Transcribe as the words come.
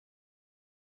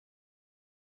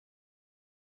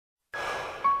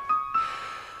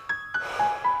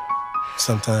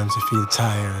Sometimes you feel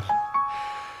tired.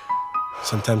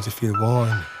 Sometimes you feel worn.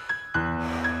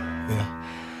 Yeah.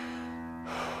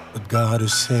 But God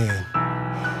is saying,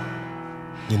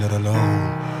 you're not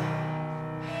alone.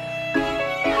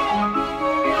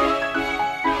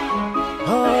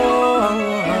 Oh,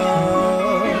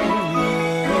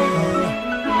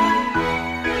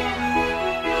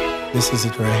 yeah. This is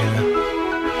it right here.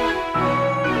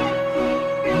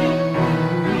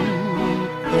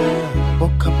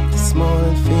 Woke up this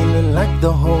morning feeling like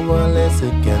the whole world is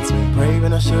against me. Pray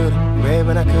when I should, pray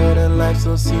when I couldn't. Life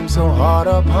so seems so hard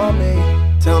upon me.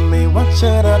 Tell me what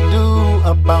should I do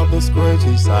about this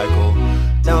crazy cycle?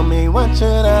 Tell me what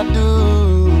should I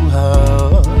do?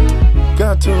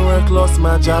 Got to work, lost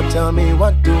my job. Tell me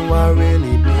what do I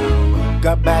really do?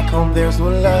 Got back home, there's no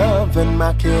love, and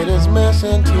my kid is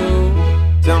missing too.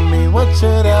 Tell me what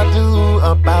should I do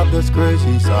about this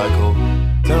crazy cycle?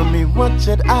 Tell me what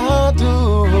should I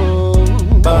do?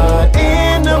 But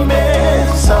in the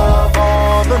midst of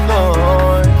all the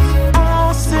noise,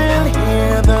 I still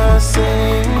hear the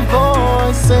same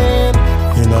voice saying,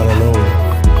 you're not alone,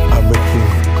 I'm with you.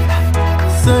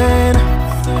 Saying,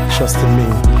 trust in me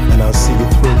and I'll see you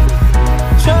through.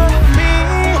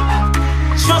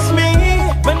 Trust me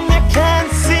when you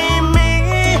can't see me.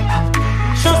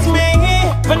 Trust me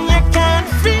when you can't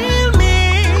feel me.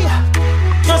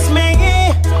 Trust me.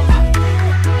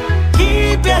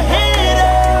 Keep your head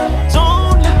up,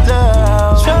 don't let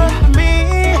down. Trust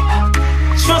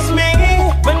me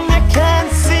when you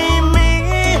can't see me.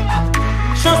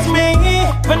 Trust me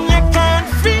when you can't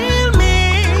feel me.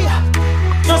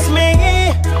 Trust me,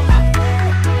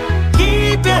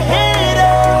 keep your head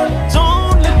up,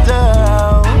 don't let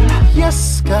down.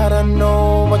 Yes, gotta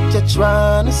know what you're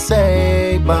trying to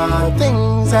say, but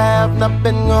things have not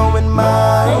been going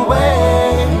my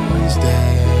way these days.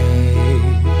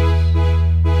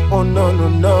 Oh no, no,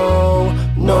 no,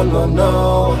 no, no,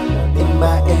 no. In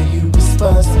my ear you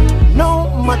whispers, no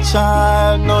my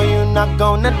child, no you're not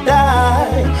gonna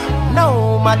die.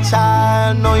 No my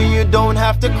child, no you don't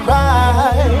have to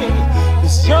cry.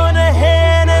 'Cause you're the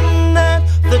head and not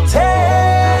the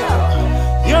tail.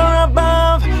 You're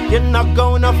above, you're not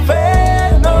gonna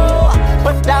fail, no.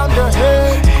 Put down the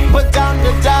hate, put down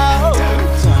the doubt.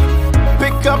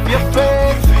 Pick up your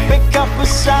faith, pick up a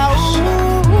shout.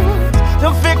 The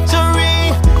victory,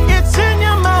 it's in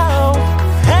your mouth.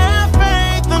 Have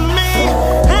faith in me,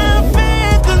 have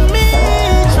faith in me.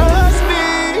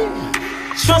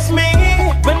 Trust me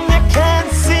when you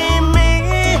can't see me.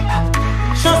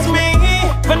 Trust me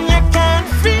when you can't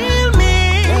feel me.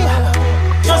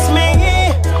 Trust me,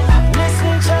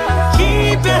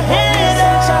 keep your head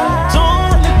up,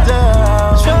 don't let down.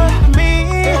 Trust me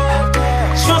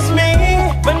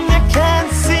when you can't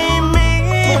see me.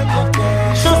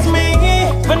 Trust me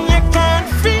when you can't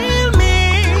feel me.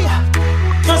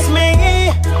 Trust me,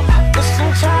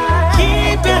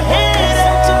 keep your head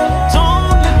up,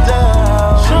 don't let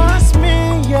down. Trust me,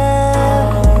 yeah.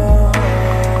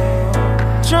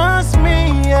 Trust me,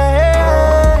 yeah.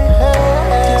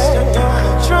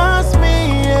 Trust me,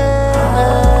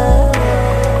 yeah.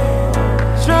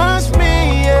 Trust me,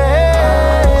 yeah.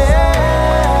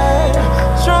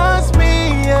 Trust me,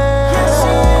 yeah.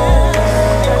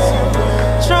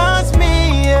 Trust me,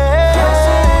 yeah.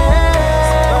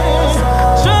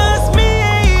 Trust me,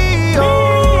 oh.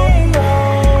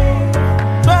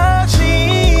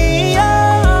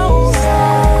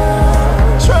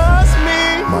 Trust me.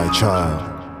 My child,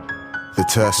 the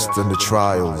tests and the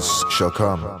trials shall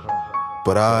come,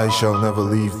 but I shall never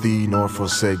leave thee nor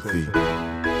forsake thee.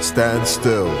 Stand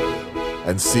still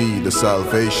and see the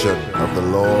salvation of the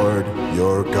Lord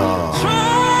your God.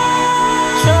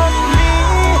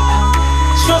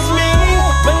 Trust me,